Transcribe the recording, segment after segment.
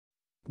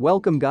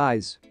Welcome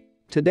guys.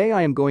 Today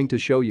I am going to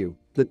show you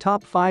the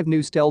top 5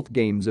 new stealth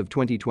games of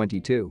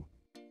 2022.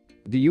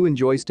 Do you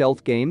enjoy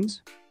stealth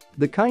games?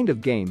 The kind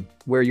of game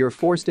where you're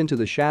forced into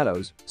the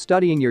shadows,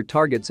 studying your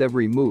target's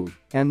every move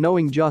and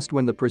knowing just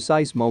when the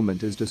precise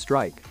moment is to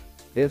strike.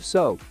 If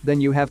so,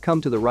 then you have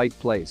come to the right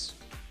place.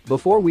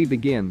 Before we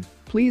begin,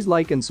 please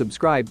like and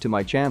subscribe to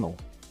my channel.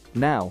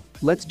 Now,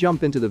 let's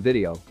jump into the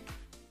video.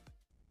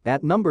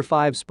 At number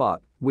 5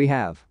 spot, we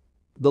have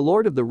The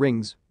Lord of the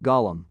Rings,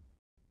 Gollum.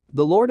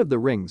 The Lord of the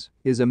Rings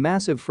is a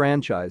massive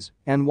franchise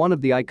and one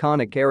of the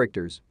iconic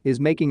characters is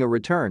making a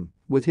return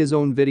with his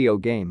own video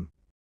game.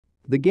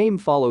 The game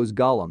follows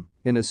Gollum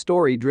in a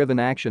story-driven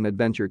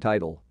action-adventure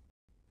title.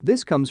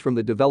 This comes from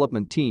the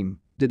development team,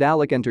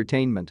 Daedalic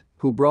Entertainment,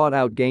 who brought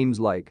out games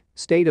like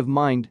State of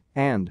Mind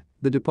and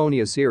the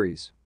Deponia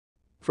series.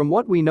 From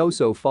what we know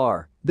so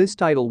far, this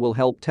title will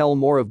help tell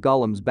more of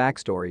Gollum's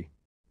backstory.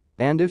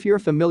 And if you're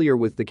familiar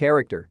with the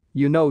character,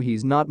 you know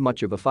he's not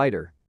much of a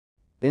fighter.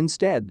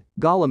 Instead,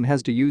 Gollum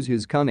has to use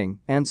his cunning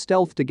and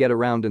stealth to get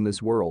around in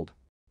this world.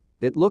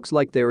 It looks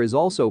like there is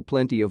also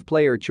plenty of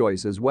player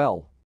choice as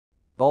well.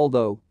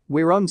 Although,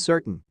 we're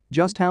uncertain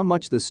just how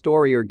much the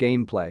story or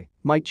gameplay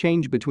might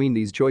change between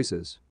these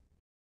choices.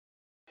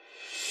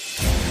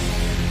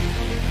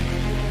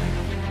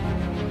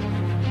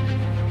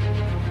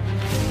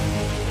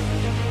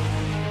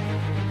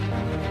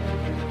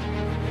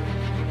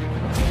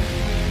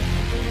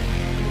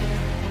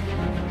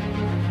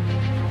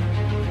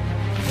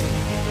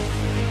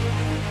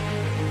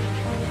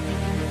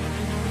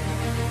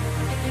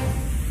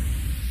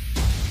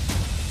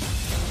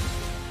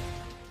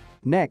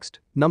 Next,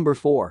 number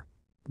 4.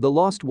 The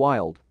Lost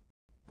Wild.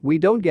 We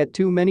don't get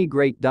too many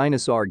great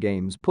dinosaur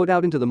games put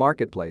out into the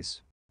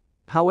marketplace.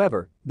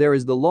 However, there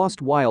is The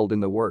Lost Wild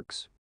in the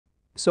works.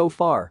 So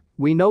far,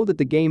 we know that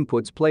the game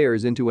puts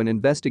players into an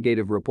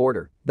investigative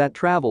reporter that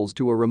travels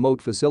to a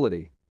remote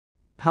facility.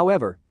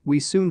 However, we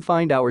soon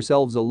find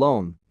ourselves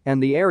alone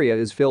and the area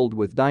is filled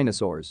with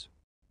dinosaurs.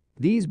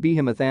 These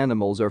behemoth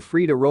animals are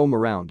free to roam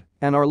around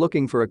and are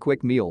looking for a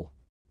quick meal.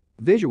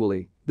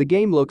 Visually, the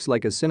game looks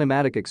like a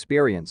cinematic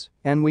experience,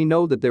 and we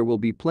know that there will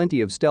be plenty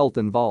of stealth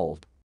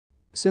involved.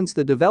 Since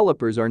the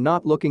developers are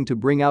not looking to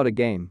bring out a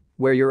game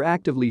where you're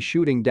actively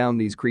shooting down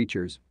these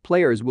creatures,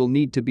 players will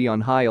need to be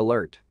on high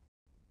alert.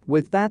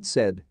 With that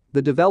said,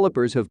 the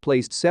developers have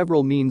placed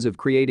several means of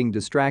creating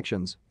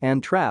distractions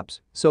and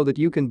traps so that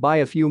you can buy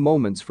a few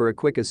moments for a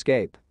quick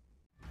escape.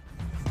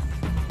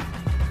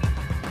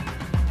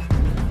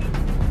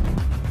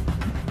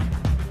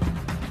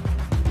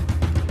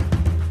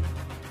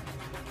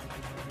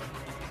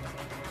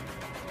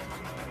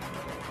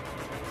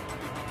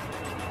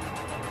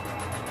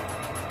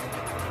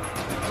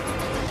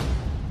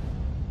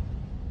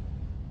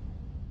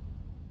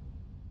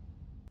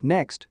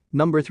 Next,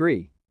 number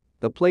 3.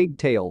 A Plague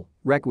Tale,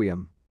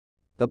 Requiem.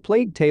 A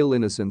Plague Tale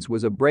Innocence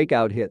was a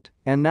breakout hit,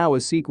 and now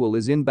a sequel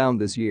is inbound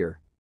this year.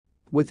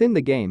 Within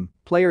the game,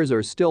 players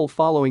are still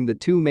following the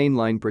two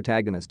mainline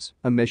protagonists,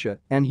 Amisha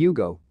and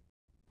Hugo.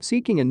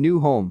 Seeking a new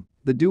home,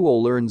 the duo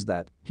learns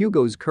that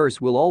Hugo's curse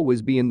will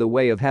always be in the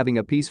way of having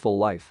a peaceful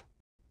life.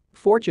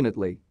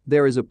 Fortunately,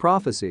 there is a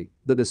prophecy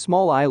that a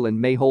small island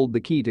may hold the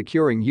key to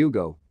curing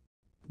Hugo.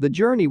 The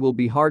journey will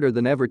be harder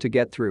than ever to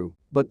get through,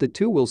 but the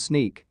two will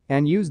sneak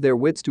and use their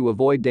wits to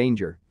avoid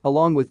danger,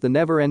 along with the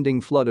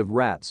never-ending flood of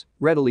rats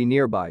readily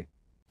nearby.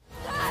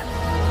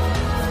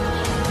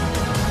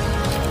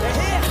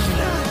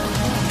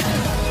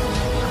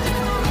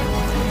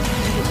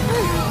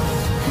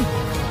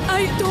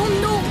 I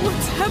don't know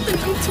what's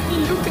happening to me,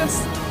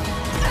 Lucas.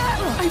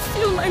 I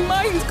feel my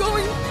mind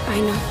going.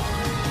 I know.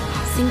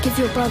 Think of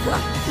your brother.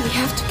 We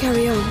have to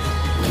carry on.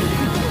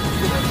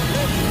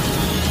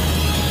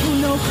 Oh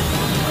no.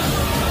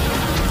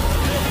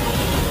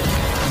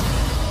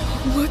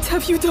 What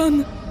have you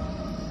done?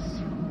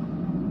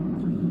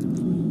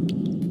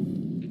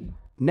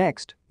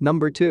 Next,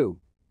 number 2.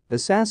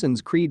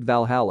 Assassin's Creed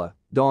Valhalla,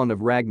 Dawn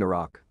of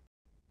Ragnarok.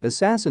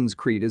 Assassin's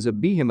Creed is a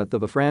behemoth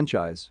of a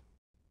franchise.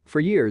 For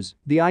years,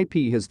 the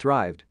IP has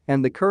thrived,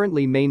 and the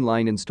currently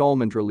mainline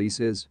installment release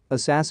is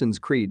Assassin's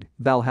Creed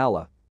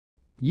Valhalla.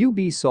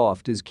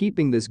 Ubisoft is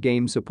keeping this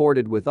game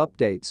supported with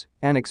updates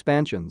and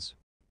expansions.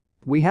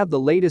 We have the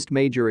latest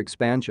major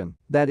expansion,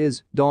 that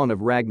is, Dawn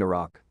of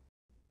Ragnarok.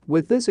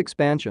 With this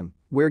expansion,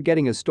 we're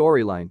getting a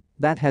storyline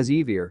that has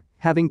Aegir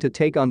having to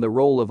take on the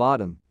role of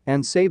Odin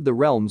and save the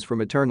realms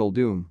from eternal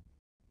doom.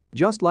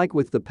 Just like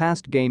with the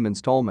past game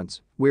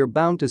installments, we're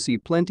bound to see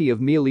plenty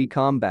of melee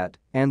combat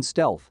and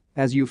stealth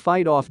as you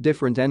fight off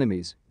different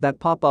enemies that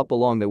pop up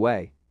along the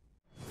way.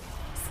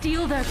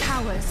 Steal their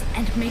powers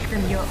and make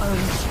them your own.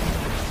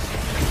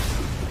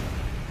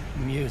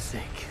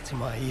 Music to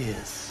my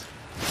ears.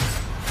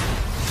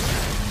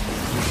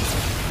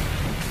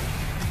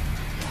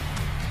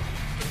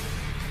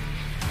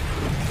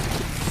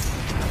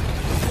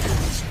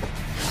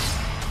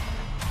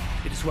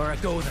 It is where I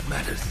go that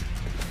matters.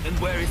 And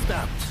where is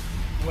that?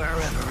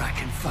 Wherever I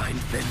can find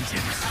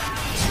vengeance.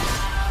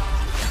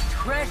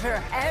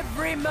 Treasure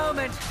every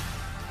moment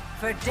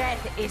for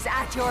death is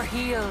at your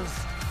heels.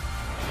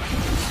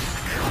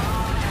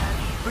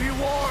 Be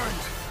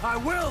warned! I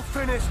will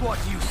finish what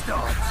you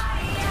start!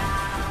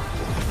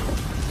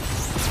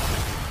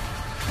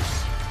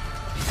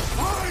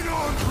 I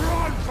don't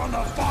run from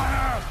the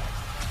fire!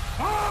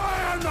 I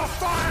am the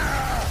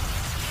fire!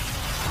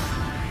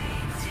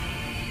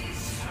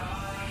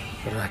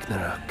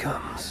 Ragnarok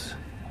comes.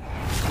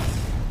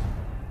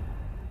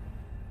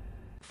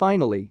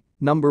 Finally,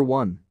 number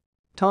 1.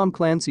 Tom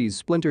Clancy's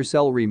Splinter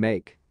Cell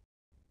Remake.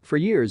 For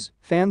years,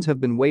 fans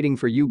have been waiting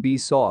for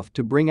Ubisoft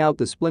to bring out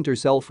the Splinter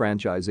Cell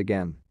franchise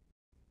again.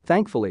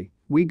 Thankfully,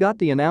 we got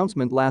the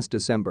announcement last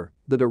December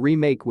that a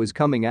remake was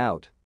coming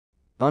out.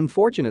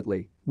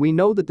 Unfortunately, we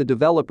know that the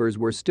developers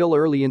were still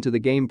early into the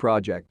game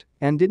project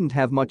and didn't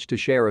have much to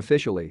share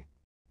officially.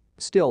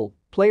 Still,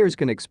 players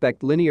can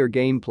expect linear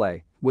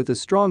gameplay with a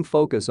strong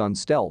focus on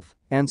stealth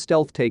and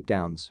stealth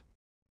takedowns.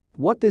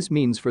 What this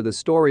means for the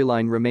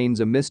storyline remains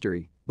a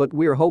mystery, but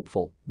we're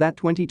hopeful that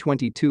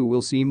 2022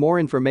 will see more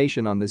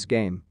information on this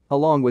game,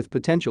 along with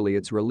potentially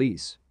its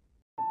release.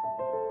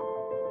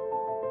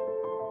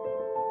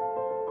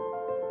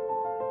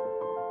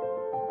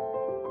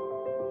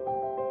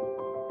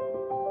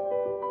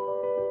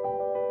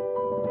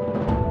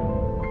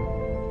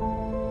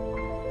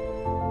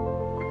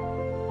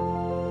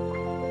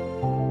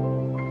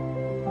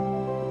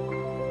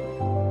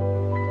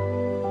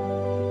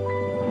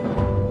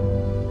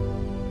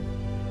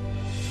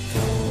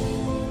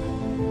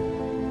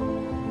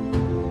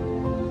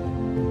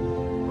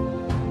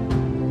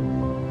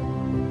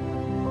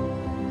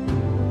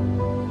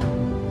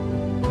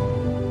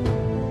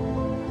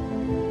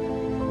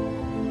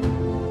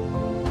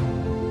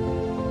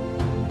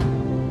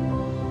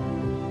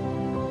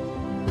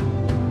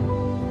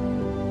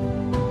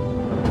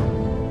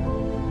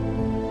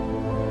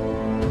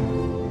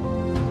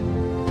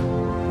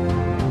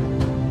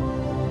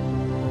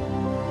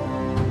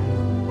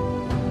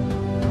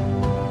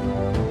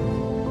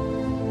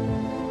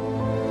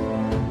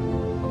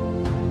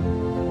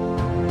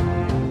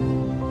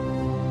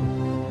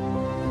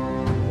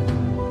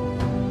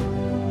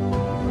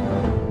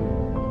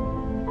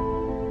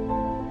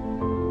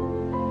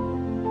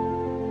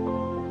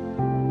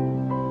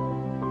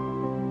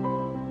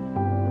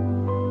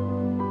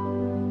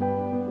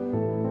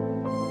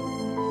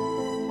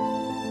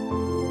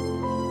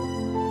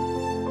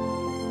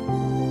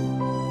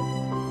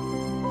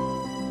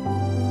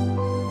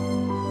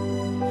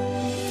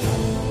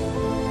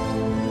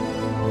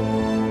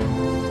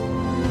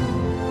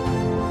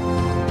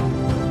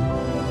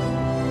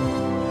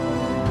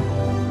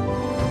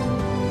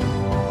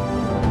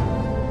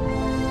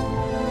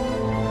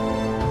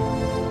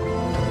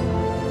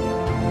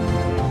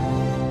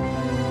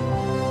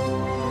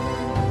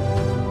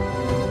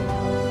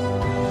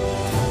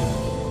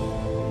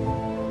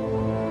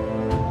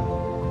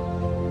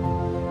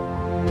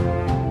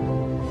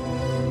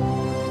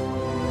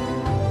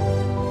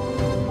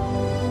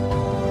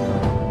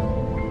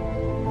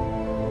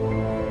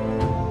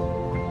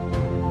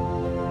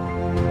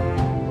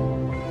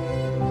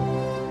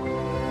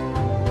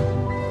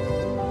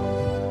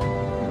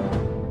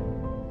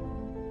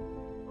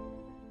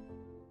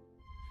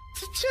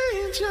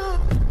 Change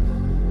up.